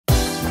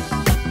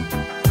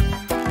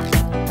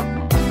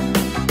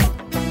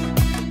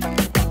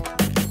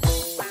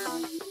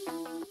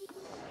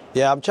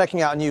Yeah, I'm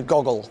checking out a new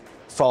goggle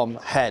from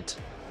HEAD.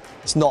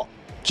 It's not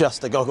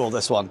just a goggle,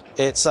 this one.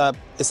 It's their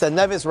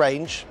Neves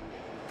range,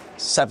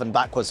 7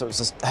 backwards, so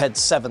it's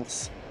HEAD's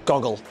 7th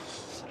goggle.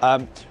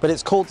 But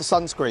it's called the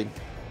Sunscreen.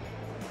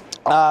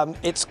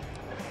 It's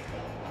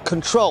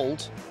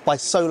controlled by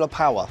solar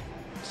power.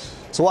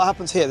 So what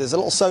happens here, there's a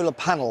little solar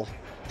panel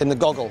in the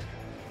goggle.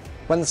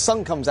 When the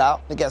sun comes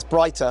out, it gets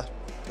brighter.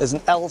 There's an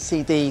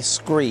LCD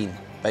screen,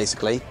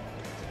 basically.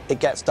 It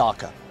gets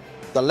darker.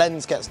 The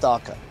lens gets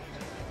darker.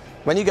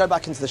 When you go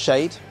back into the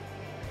shade,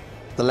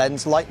 the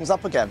lens lightens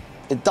up again.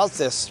 It does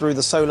this through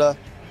the solar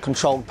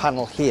controlled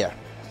panel here.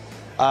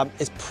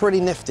 It's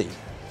pretty nifty.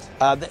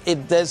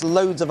 There's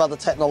loads of other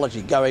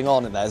technology going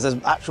on in there. There's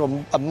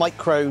a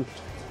micro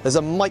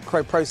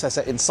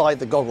processor inside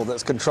the goggle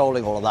that's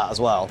controlling all of that as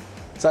well.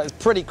 So it's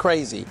pretty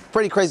crazy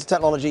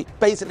technology.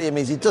 Basically, it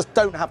means you just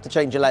don't have to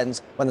change your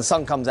lens when the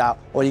sun comes out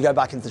or you go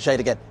back into the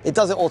shade again. It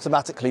does it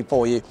automatically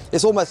for you.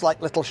 It's almost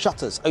like little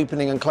shutters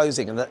opening and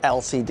closing in the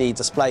LCD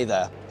display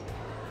there.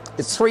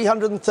 It's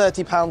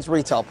 £330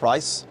 retail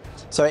price.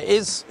 So it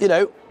is, you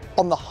know,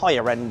 on the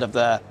higher end of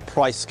the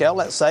price scale,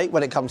 let's say,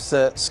 when it comes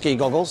to ski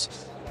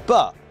goggles.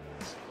 But,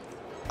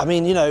 I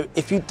mean, you know,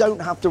 if you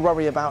don't have to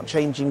worry about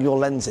changing your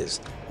lenses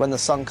when the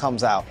sun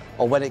comes out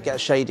or when it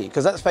gets shady,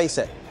 because let's face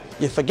it,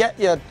 you forget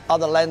your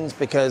other lens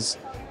because,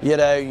 you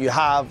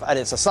know, and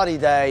it's a sunny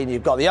day and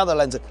you've got the other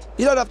lens.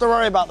 You don't have to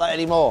worry about that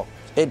anymore.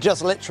 It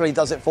just literally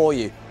does it for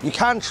you. You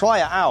can try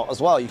it out as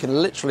well. You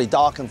can literally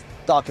darken it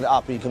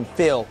up and you can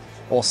feel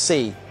or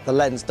see the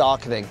lens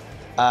darkening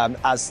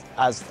as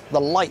the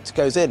light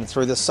goes in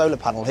through the solar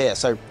panel here.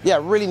 So yeah,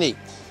 really neat.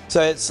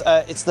 So it's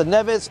the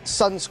Neves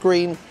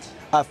Sunscreen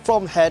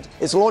from HEAD.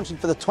 It's launching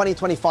for the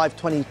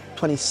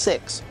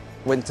 2025-2026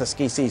 winter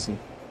ski season.